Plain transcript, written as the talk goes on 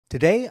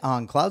Today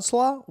on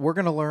S.L.A.W, we're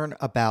going to learn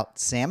about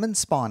salmon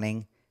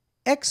spawning,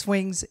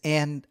 X-Wings,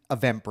 and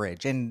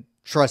EventBridge. And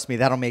trust me,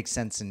 that'll make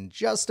sense in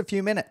just a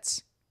few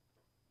minutes.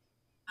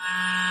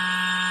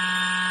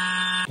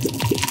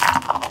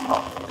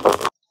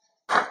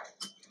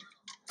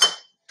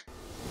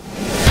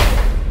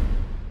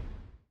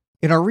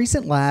 In our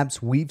recent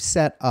labs, we've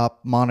set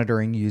up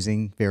monitoring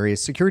using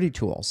various security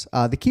tools.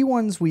 The key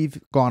ones we've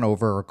gone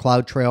over are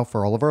CloudTrail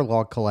for all of our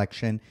log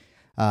collection.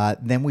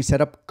 Then we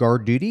set up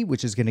guard duty,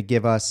 which is going to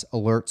give us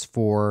alerts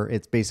for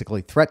it's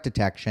basically threat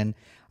detection.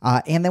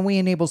 And then we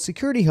enable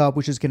Security Hub,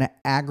 which is going to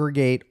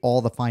aggregate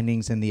all the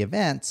findings and the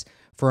events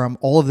from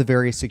all of the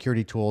various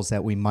security tools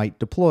that we might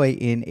deploy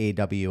in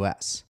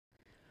AWS.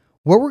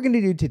 What we're going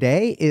to do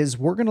today is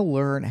we're going to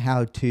learn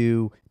how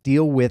to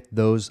deal with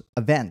those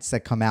events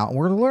that come out. And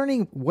we're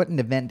learning what an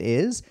event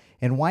is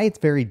and why it's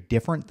very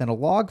different than a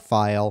log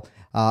file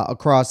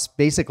across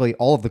basically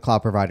all of the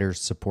cloud providers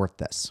support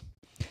this.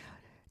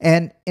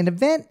 And an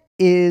event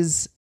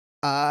is,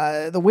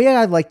 the way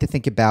I like to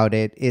think about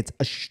it, it's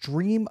a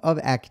stream of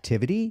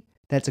activity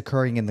that's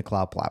occurring in the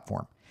cloud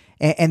platform.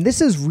 And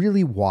this is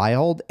really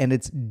wild, and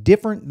it's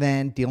different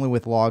than dealing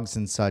with logs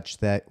and such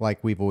that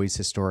like we've always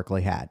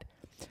historically had.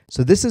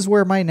 So this is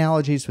where my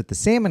analogies with the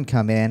salmon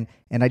come in,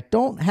 and I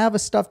don't have a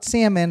stuffed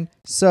salmon,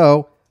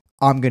 so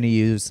I'm going to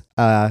use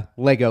a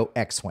Lego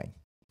X-Wing.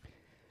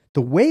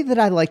 The way that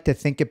I like to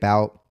think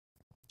about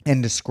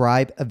and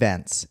describe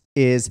events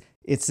is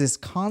it's this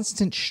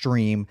constant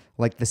stream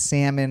like the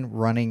salmon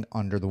running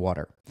under the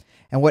water.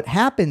 And what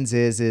happens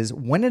is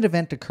when an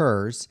event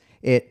occurs,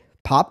 it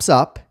pops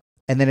up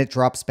and then it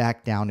drops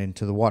back down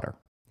into the water.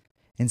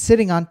 And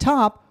sitting on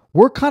top,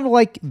 we're kind of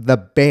like the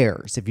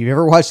bears. If you've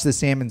ever watched the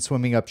salmon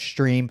swimming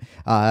upstream,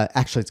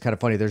 actually, it's kind of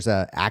funny. There's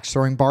a axe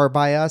throwing bar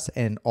by us,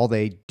 and all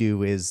they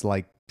do is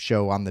like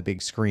show on the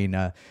big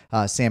screen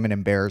salmon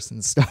and bears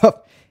and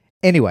stuff.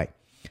 Anyway,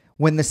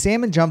 when the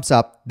salmon jumps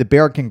up, the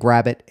bear can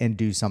grab it and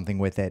do something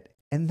with it.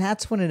 And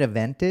that's what an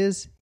event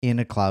is in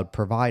a cloud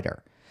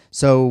provider.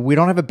 So we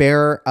don't have a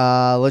bear.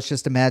 Let's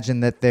just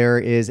imagine that there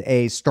is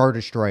a Star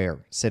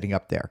Destroyer sitting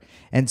up there.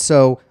 And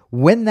so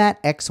when that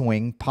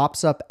X-Wing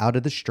pops up out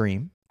of the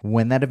stream,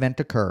 when that event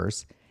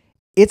occurs,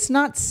 it's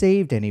not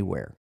saved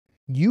anywhere.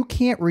 You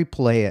can't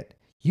replay it.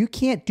 You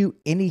can't do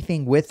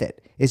anything with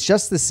it. It's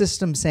just the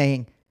system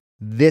saying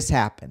this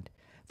happened.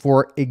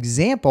 For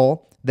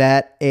example,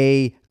 that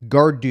a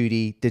guard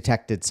duty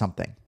detected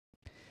something.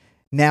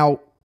 Now,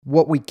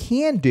 what we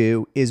can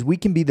do is we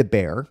can be the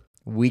bear,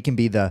 we can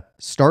be the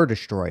Star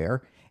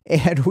Destroyer,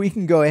 and we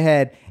can go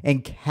ahead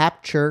and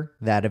capture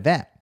that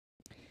event.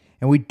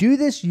 And we do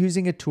this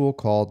using a tool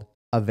called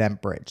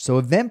EventBridge. So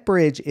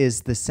EventBridge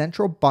is the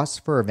central bus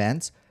for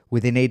events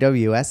within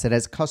AWS that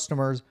as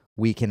customers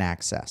we can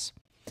access.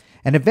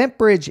 And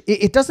EventBridge,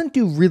 it doesn't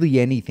do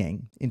really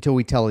anything until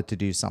we tell it to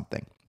do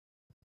something.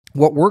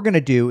 What we're going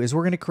to do is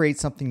we're going to create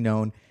something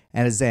known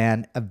as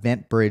an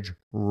EventBridge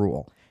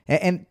rule.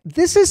 And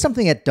this is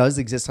something that does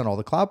exist on all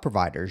the cloud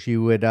providers.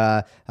 You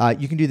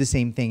can do the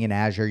same thing in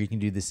Azure. You can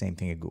do the same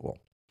thing at Google.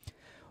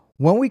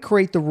 When we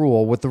create the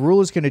rule, what the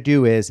rule is going to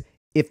do is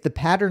if the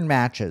pattern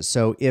matches,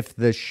 so if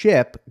the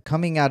ship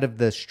coming out of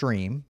the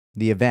stream,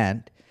 the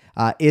event,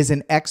 is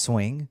an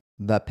X-Wing,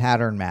 the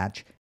pattern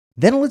match,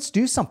 then let's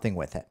do something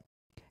with it.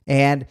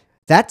 And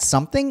that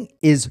something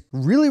is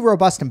really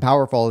robust and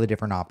powerful, all the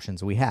different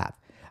options we have.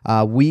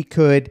 We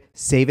could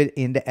save it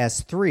into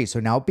S3, so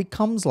now it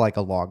becomes like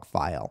a log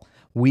file.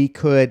 We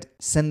could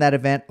send that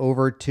event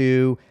over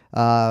to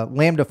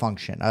Lambda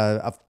function,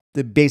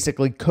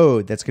 basically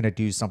code that's going to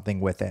do something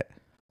with it.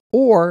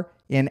 Or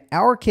in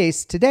our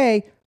case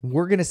today,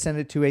 we're going to send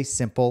it to a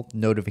simple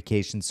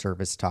notification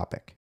service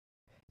topic.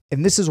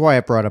 And this is why I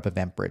brought up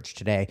EventBridge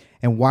today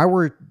and why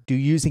we're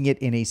using it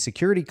in a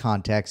security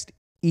context,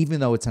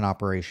 even though it's an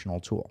operational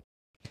tool.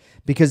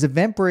 Because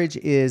EventBridge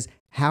is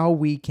how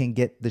we can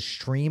get the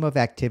stream of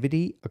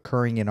activity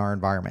occurring in our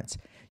environments.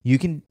 You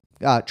can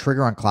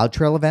trigger on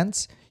CloudTrail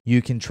events.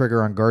 You can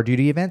trigger on guard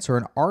duty events, or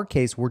in our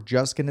case, we're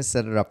just going to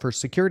set it up for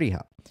Security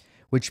Hub,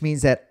 which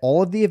means that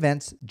all of the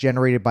events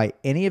generated by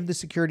any of the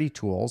security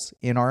tools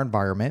in our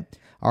environment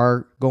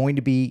are going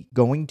to be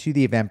going to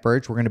the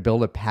EventBridge. We're going to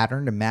build a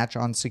pattern to match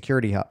on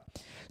Security Hub.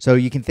 So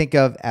you can think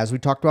of, as we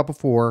talked about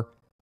before,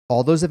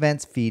 all those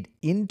events feed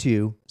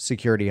into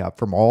Security Hub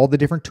from all the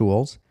different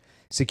tools.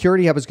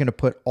 Security Hub is going to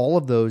put all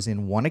of those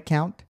in one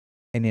account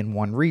and in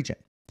one region.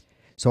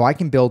 So I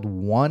can build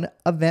one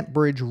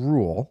EventBridge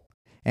rule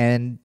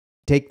and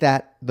take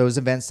those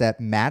events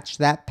that match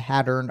that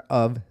pattern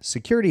of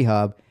Security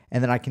Hub,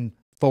 and then I can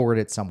forward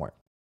it somewhere.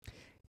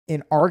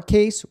 In our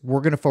case,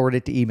 we're going to forward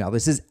it to email.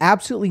 This is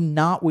absolutely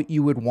not what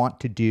you would want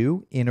to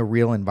do in a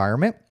real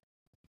environment.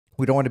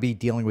 We don't want to be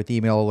dealing with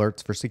email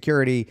alerts for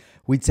security.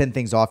 We'd send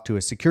things off to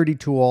a security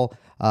tool,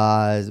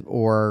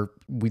 or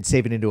we'd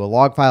save it into a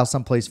log file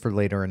someplace for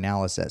later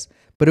analysis.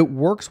 But it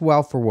works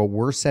well for what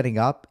we're setting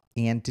up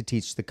and to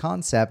teach the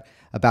concept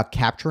about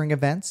capturing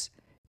events,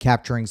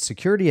 capturing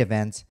security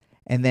events,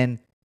 and then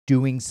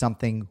doing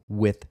something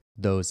with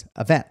those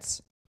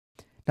events.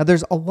 Now,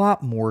 there's a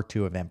lot more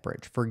to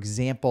EventBridge. For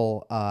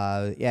example,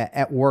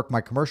 at work, my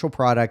commercial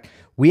product,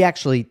 we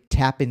actually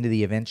tap into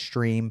the event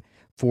stream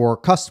for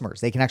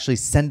customers. They can actually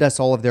send us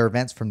all of their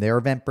events from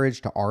their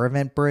EventBridge to our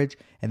EventBridge,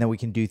 and then we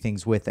can do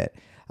things with it.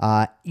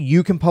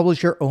 You can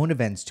publish your own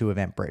events to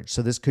EventBridge.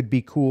 So this could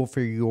be cool for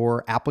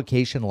your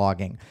application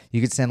logging. You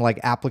could send like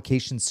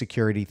application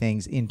security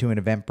things into an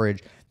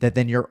EventBridge that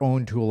then your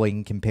own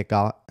tooling can pick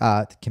up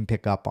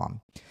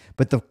on.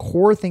 But the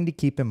core thing to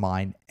keep in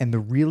mind, and the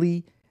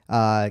really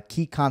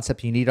key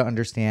concept you need to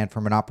understand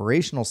from an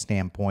operational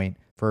standpoint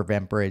for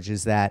EventBridge,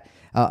 is that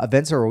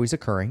events are always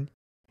occurring,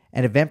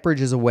 and EventBridge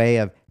is a way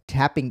of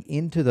tapping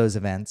into those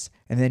events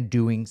and then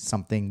doing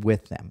something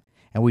with them.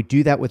 And we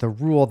do that with a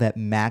rule that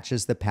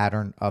matches the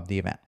pattern of the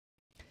event.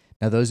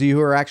 Now, those of you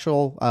who are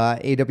actual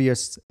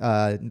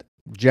AWS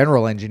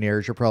general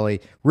engineers, you're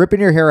probably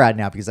ripping your hair out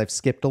now because I've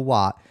skipped a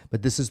lot,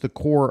 but this is the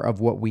core of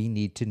what we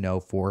need to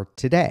know for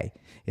today,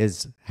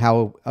 is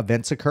how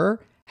events occur,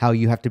 how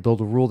you have to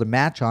build a rule to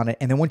match on it.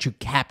 And then once you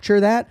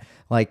capture that,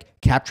 like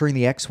capturing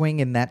the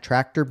X-wing in that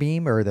tractor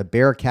beam or the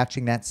bear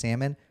catching that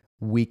salmon,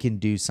 we can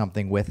do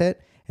something with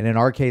it. And in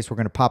our case, we're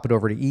going to pop it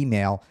over to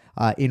email.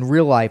 In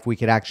real life, we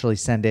could actually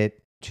send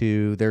it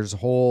to, there's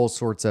whole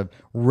sorts of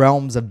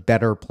realms of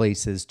better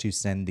places to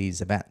send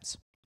these events.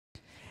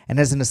 And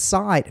as an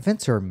aside,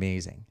 events are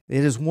amazing.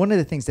 It is one of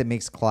the things that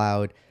makes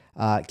cloud,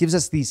 gives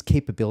us these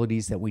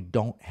capabilities that we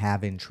don't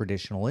have in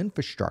traditional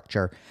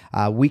infrastructure.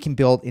 We can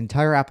build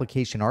entire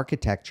application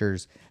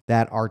architectures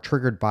that are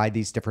triggered by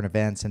these different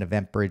events and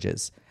event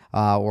bridges.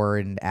 Or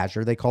in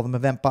Azure, they call them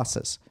event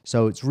buses.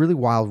 So it's really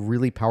wild,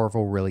 really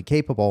powerful, really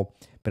capable.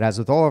 But as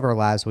with all of our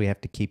labs, we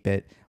have to keep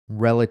it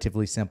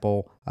relatively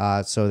simple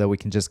so that we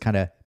can just kind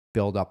of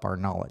build up our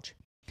knowledge.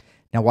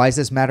 Now, why does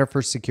this matter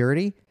for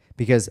security?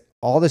 Because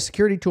all the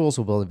security tools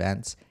will build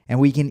events, and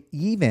we can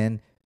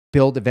even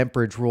build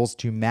EventBridge rules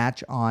to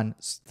match on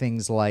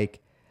things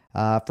like,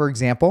 for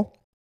example,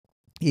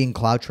 in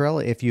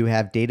CloudTrail, if you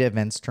have data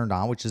events turned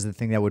on, which is the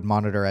thing that would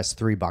monitor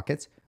S3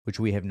 buckets, which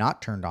we have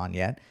not turned on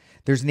yet,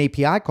 there's an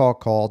API call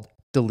called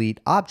delete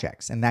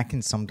objects, and that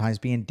can sometimes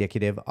be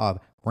indicative of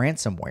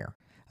ransomware.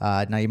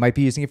 Now, you might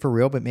be using it for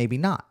real, but maybe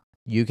not.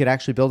 You could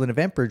actually build an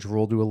EventBridge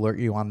rule to alert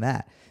you on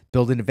that.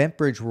 Build an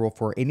EventBridge rule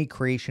for any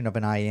creation of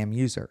an IAM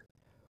user.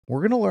 We're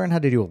going to learn how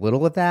to do a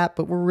little of that,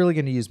 but we're really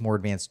going to use more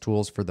advanced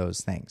tools for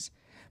those things.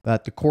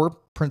 But the core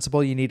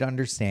principle you need to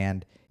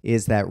understand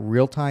is that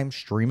real-time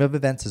stream of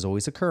events is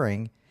always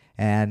occurring,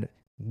 and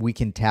we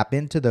can tap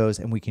into those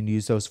and we can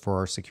use those for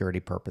our security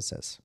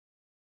purposes.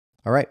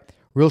 All right,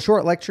 real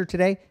short lecture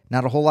today,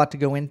 not a whole lot to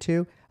go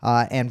into.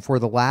 And for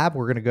the lab,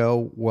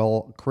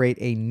 we'll create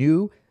a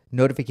new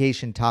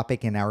notification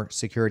topic in our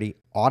security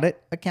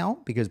audit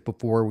account, because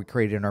before we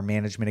created our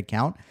management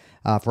account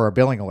for our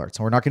billing alerts.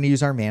 So we're not going to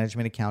use our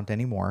management account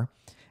anymore.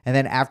 And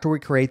then after we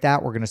create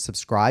that, we're going to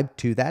subscribe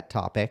to that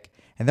topic.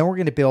 And then we're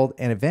going to build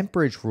an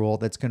EventBridge rule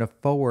that's going to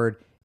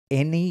forward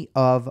any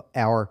of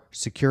our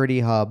Security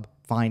Hub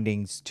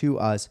findings to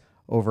us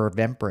over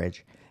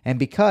EventBridge. And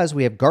because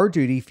we have guard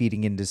duty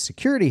feeding into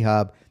Security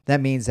Hub,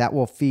 that means that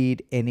will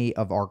feed any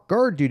of our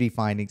guard duty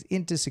findings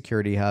into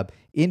Security Hub,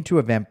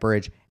 into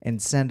EventBridge,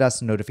 and send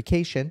us a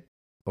notification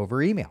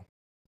over email.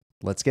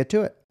 Let's get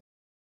to it.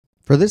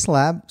 For this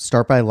lab,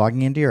 start by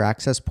logging into your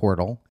Access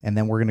portal, and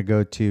then we're going to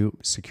go to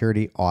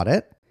Security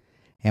Audit,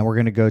 and we're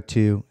going to go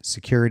to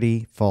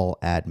Security Full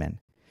Admin.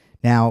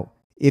 Now,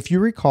 if you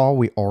recall,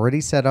 we already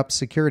set up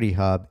Security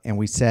Hub, and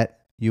we set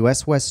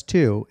US West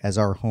 2 as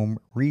our home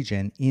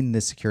region in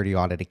the Security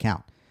Audit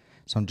account.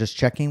 So I'm just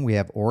checking. We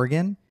have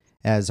Oregon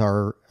as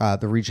our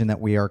the region that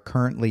we are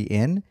currently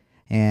in,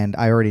 and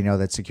I already know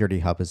that Security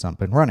Hub is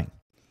up and running.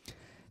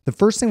 The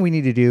first thing we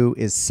need to do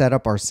is set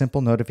up our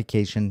simple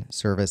notification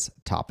service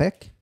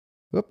topic.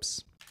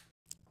 Whoops,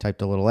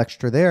 typed a little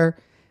extra there.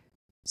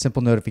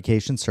 Simple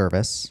notification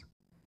service.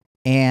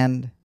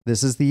 And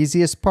this is the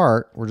easiest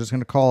part. We're just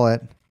going to call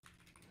it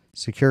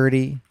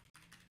Security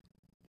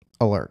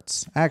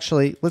Alerts.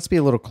 Actually, let's be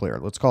a little clearer.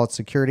 Let's call it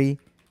Security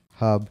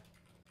Hub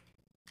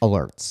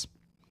Alerts.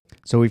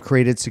 So we've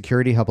created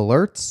Security Hub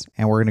Alerts,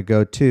 and we're going to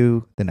go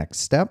to the next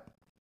step.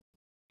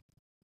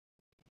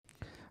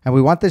 And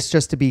we want this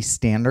just to be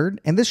standard,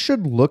 and this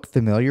should look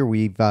familiar.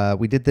 We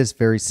did this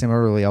very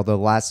similarly, although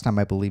last time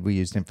I believe we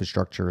used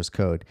infrastructure as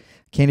code.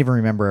 Can't even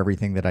remember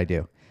everything that I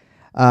do.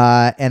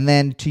 And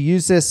then to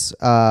use this,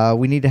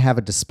 we need to have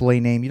a display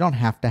name. You don't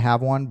have to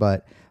have one,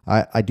 but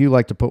I do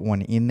like to put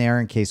one in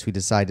there in case we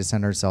decide to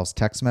send ourselves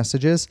text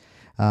messages.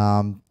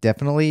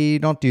 Definitely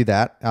don't do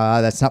that.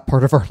 That's not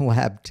part of our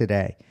lab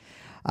today.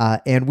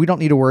 And we don't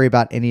need to worry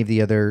about any of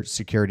the other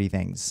security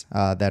things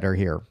that are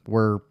here.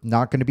 We're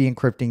not going to be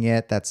encrypting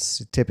it.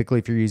 That's typically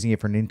if you're using it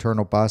for an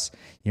internal bus,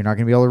 you're not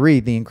going to be able to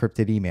read the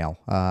encrypted email.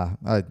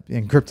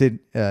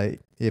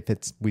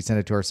 If we send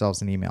it to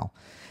ourselves in email.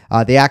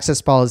 The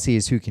access policy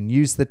is who can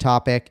use the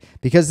topic.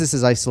 Because this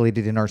is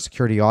isolated in our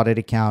security audit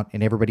account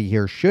and everybody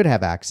here should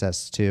have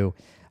access to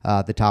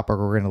the topic,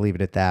 we're going to leave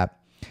it at that.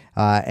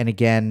 And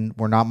again,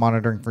 we're not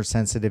monitoring for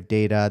sensitive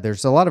data.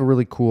 There's a lot of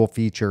really cool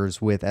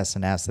features with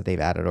SNS that they've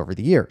added over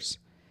the years.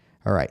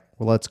 All right,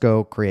 well, let's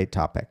go create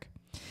topic.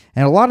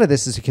 And a lot of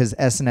this is because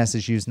SNS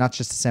is used not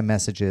just to send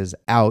messages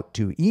out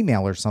to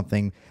email or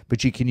something,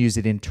 but you can use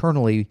it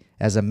internally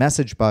as a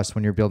message bus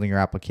when you're building your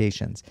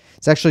applications.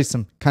 It's actually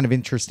some kind of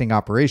interesting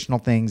operational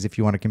things if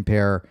you want to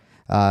compare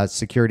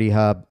Security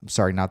Hub,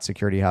 sorry, not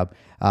Security Hub,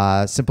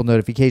 Simple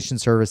Notification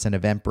Service and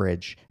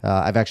EventBridge.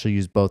 I've actually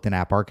used both in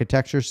app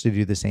architectures to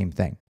do the same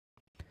thing.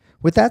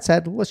 With that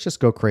said, let's just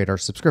go create our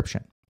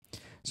subscription.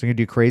 So I'm going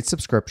to do create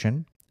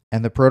subscription,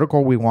 and the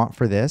protocol we want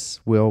for this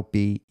will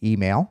be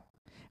email.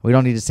 We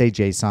don't need to say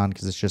JSON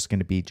because it's just going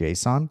to be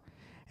JSON.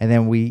 And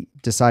then we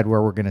decide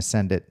where we're going to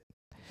send it.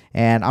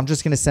 And I'm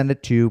just going to send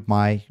it to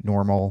my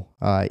normal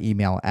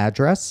email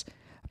address.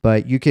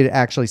 But you could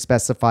actually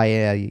specify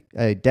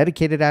a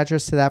dedicated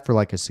address to that for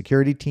like a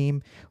security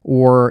team,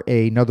 or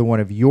another one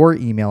of your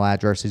email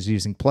addresses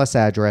using plus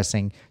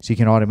addressing so you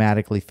can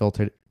automatically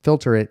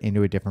filter it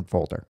into a different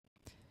folder.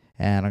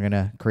 And I'm going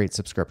to create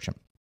subscription.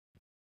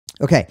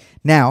 Okay,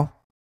 now,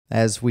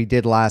 as we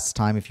did last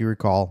time, if you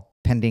recall,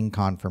 pending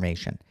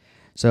confirmation.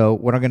 So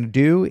what I'm going to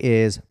do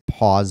is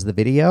pause the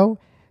video,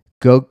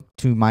 go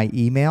to my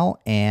email,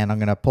 and I'm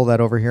going to pull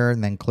that over here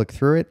and then click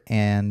through it,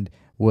 and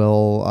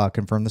we'll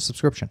confirm the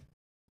subscription.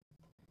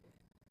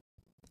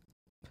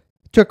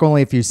 Took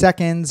only a few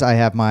seconds. I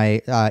have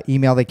my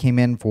email that came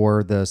in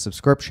for the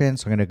subscription,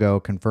 so I'm going to go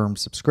confirm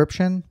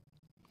subscription.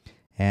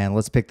 And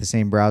let's pick the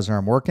same browser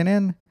I'm working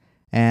in,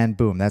 and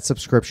boom, that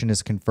subscription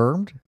is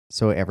confirmed,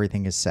 so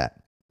everything is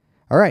set.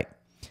 All right,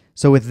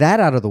 so with that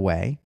out of the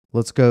way,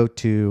 let's go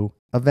to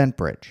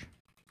EventBridge.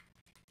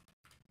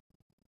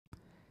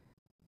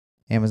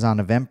 Amazon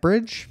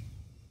EventBridge.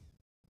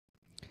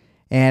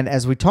 And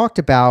as we talked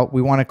about,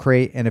 we want to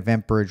create an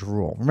EventBridge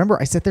rule.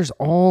 Remember, I said there's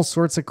all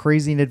sorts of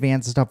crazy and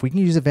advanced stuff. We can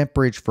use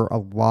EventBridge for a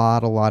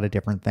lot of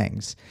different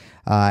things.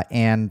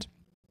 And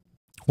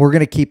we're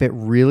going to keep it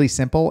really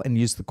simple and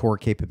use the core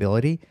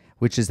capability,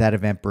 which is that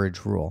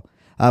EventBridge rule.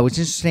 Which is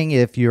interesting,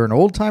 if you're an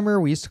old timer,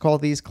 we used to call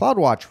these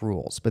CloudWatch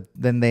rules, but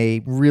then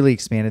they really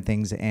expanded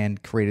things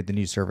and created the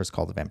new service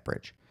called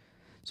EventBridge.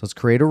 So let's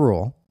create a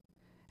rule,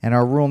 and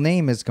our rule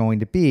name is going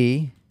to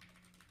be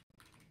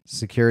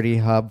Security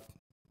Hub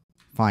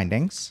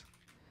Findings,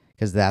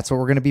 because that's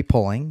what we're going to be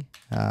pulling.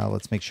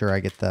 Let's make sure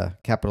I get the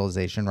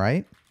capitalization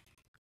right.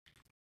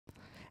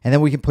 And then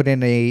we can put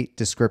in a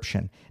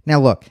description. Now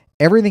look,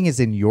 everything is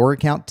in your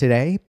account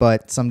today,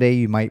 but someday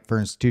you might, for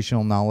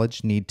institutional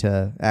knowledge, need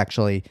to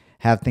actually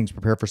have things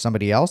prepared for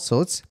somebody else. So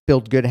let's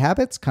build good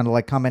habits, kind of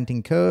like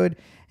commenting code.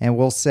 And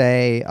we'll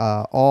say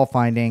all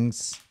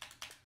findings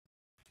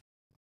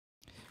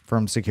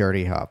from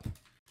Security Hub,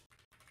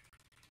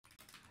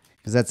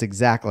 because that's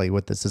exactly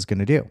what this is going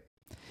to do.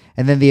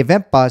 And then the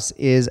event bus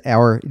is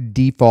our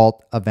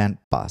default event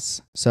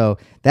bus. So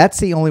that's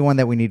the only one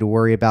that we need to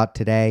worry about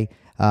today.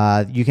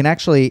 You can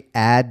actually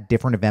add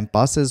different event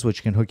buses,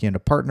 which can hook you into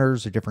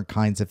partners or different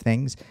kinds of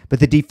things. But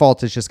the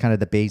default is just kind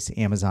of the base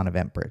Amazon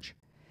EventBridge.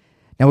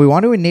 Now we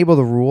want to enable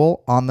the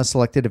rule on the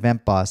selected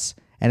event bus,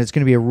 and it's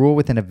going to be a rule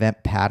with an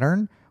event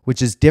pattern,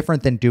 which is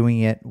different than doing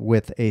it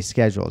with a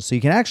schedule. So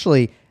you can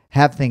actually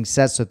have things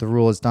set so that the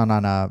rule is done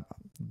on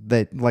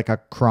like a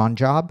cron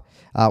job.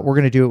 We're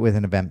going to do it with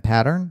an event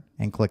pattern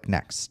and click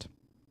next.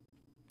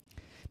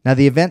 Now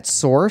the event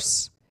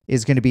source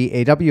is going to be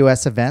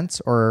AWS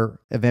events or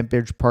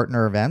EventBridge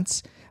partner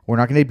events. We're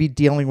not going to be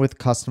dealing with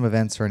custom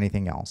events or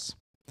anything else.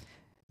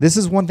 This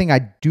is one thing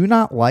I do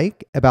not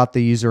like about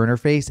the user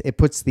interface. It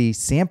puts the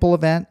sample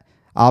event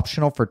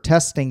optional for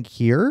testing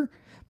here,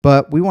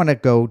 but we want to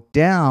go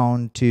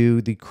down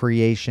to the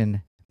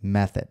creation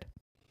method.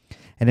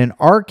 And in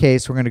our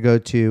case, we're going to go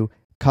to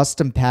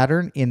custom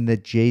pattern in the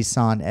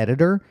JSON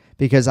editor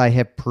because I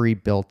have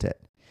pre-built it.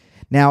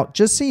 Now,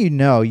 just so you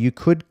know, you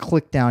could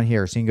click down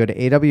here. So you can go to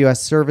AWS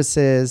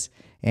services,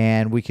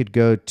 and we could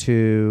go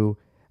to,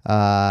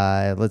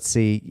 let's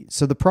see.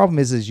 So the problem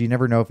is you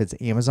never know if it's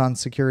Amazon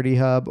Security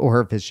Hub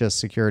or if it's just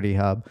Security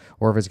Hub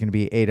or if it's going to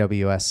be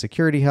AWS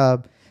Security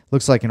Hub.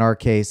 Looks like in our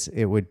case,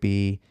 it would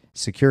be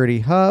Security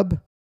Hub.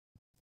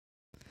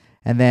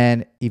 And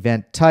then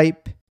event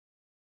type,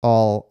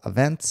 all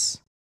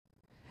events.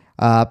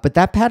 But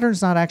that pattern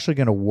is not actually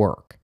going to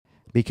work,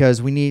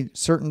 because we need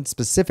certain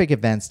specific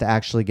events to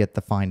actually get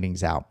the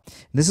findings out.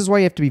 And this is why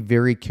you have to be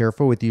very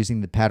careful with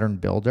using the pattern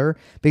builder,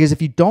 because if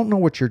you don't know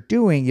what you're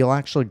doing, you'll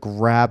actually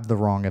grab the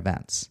wrong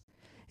events.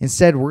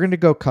 Instead, we're going to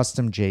go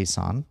custom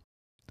JSON.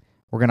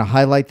 We're going to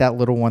highlight that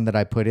little one that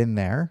I put in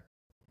there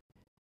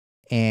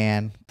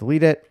and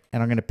delete it.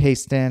 And I'm going to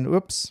paste in,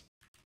 oops.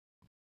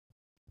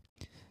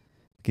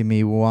 Give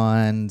me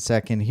 1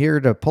 second here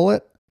to pull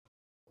it.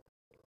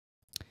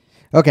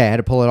 Okay, I had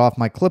to pull it off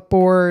my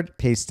clipboard,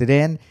 paste it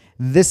in.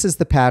 This is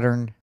the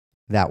pattern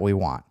that we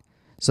want.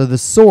 So the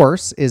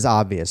source is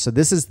obvious. So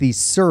this is the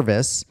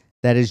service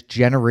that is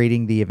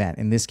generating the event.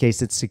 In this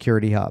case, it's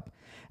Security Hub.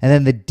 And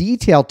then the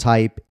detail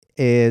type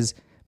is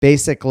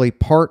basically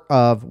part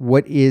of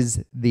what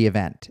is the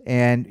event.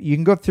 And you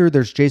can go through,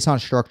 there's JSON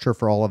structure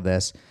for all of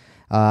this,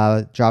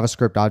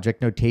 JavaScript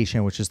object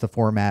notation, which is the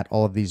format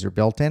all of these are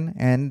built in.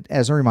 And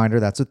as a reminder,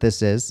 that's what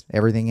this is.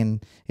 Everything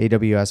in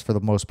AWS for the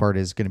most part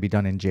is going to be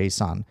done in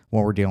JSON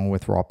when we're dealing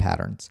with raw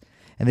patterns.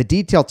 And the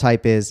detail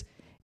type is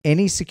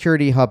any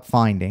Security Hub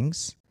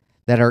findings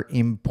that are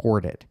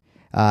imported.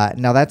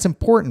 Now that's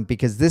important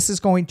because this is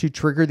going to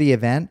trigger the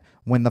event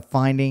when the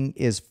finding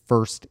is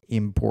first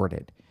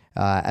imported,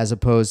 as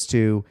opposed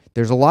to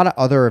there's a lot of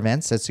other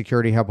events that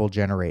Security Hub will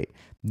generate.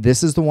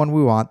 This is the one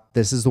we want.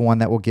 This is the one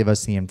that will give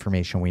us the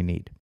information we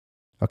need.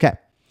 Okay,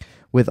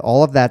 with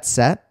all of that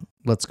set,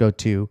 let's go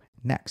to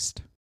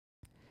next.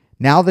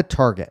 Now the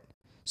target.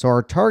 So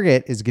our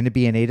target is going to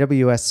be an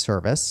AWS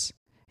service.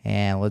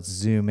 And let's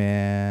zoom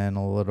in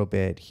a little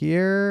bit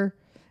here.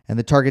 And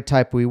the target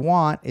type we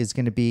want is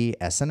going to be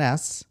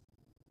SNS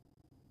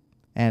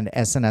and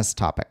SNS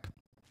topic.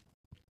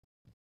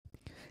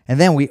 And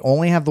then we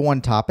only have the one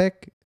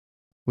topic,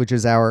 which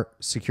is our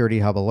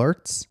Security Hub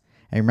alerts.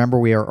 And remember,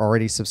 we are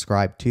already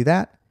subscribed to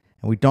that.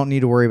 And we don't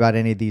need to worry about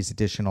any of these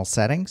additional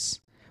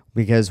settings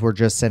because we're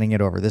just setting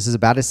it over. This is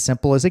about as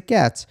simple as it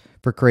gets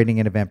for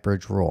creating an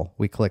EventBridge rule.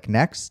 We click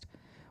next.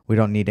 We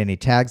don't need any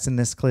tags in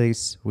this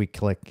case. We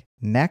click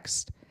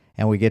next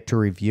and we get to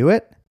review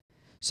it.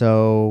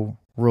 So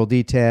rule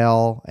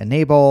detail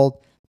enabled.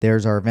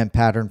 There's our event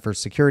pattern for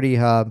Security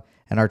Hub.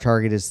 And our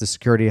target is the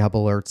Security Hub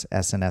alerts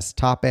SNS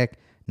topic,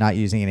 not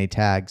using any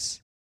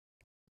tags.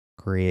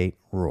 Create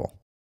rule.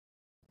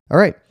 All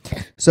right,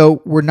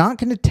 so we're not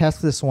going to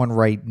test this one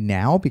right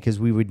now because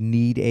we would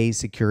need a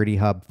Security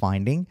Hub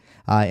finding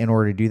in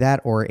order to do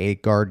that, or a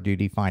guard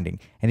duty finding.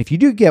 And if you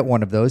do get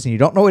one of those and you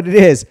don't know what it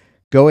is,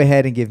 go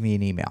ahead and give me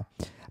an email.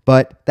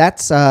 But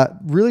that's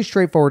really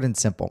straightforward and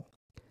simple.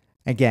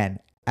 Again,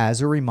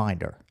 as a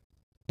reminder,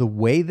 the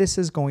way this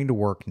is going to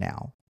work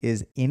now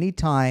is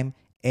anytime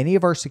any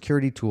of our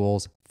security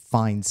tools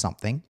find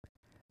something,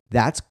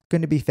 that's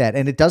going to be fed.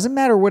 And it doesn't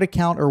matter what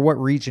account or what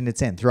region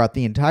it's in. Throughout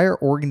the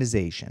entire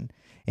organization,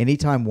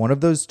 anytime one of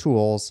those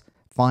tools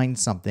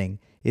finds something,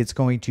 it's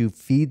going to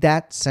feed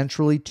that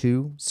centrally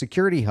to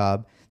Security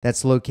Hub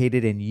that's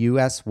located in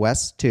US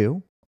West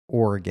 2,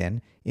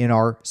 Oregon, in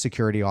our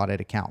security audit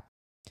account.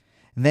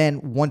 And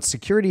then once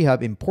Security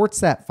Hub imports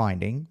that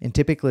finding, and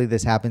typically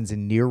this happens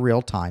in near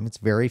real time, it's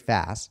very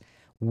fast,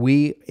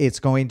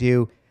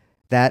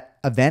 that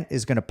event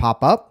is going to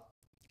pop up.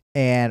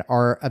 And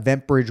our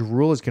EventBridge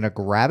rule is going to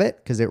grab it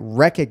because it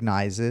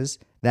recognizes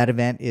that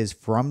event is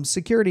from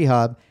Security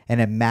Hub and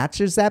it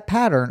matches that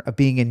pattern of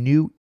being a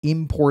new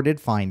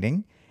imported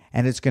finding.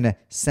 And it's going to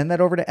send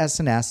that over to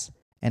SNS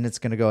and it's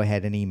going to go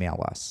ahead and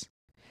email us.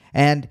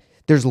 And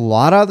there's a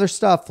lot of other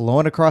stuff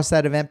flowing across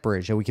that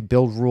EventBridge that we could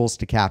build rules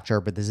to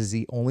capture, but this is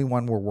the only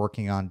one we're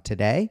working on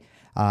today.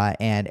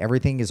 And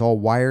everything is all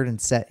wired and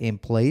set in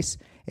place.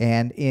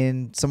 And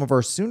in some of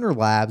our sooner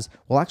labs,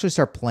 we'll actually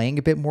start playing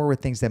a bit more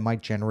with things that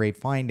might generate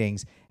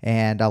findings,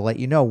 and I'll let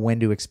you know when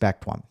to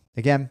expect one.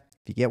 Again,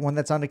 if you get one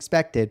that's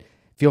unexpected,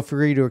 feel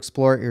free to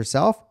explore it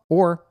yourself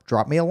or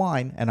drop me a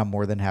line, and I'm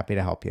more than happy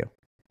to help you.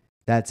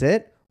 That's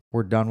it.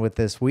 We're done with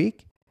this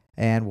week,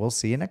 and we'll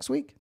see you next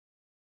week.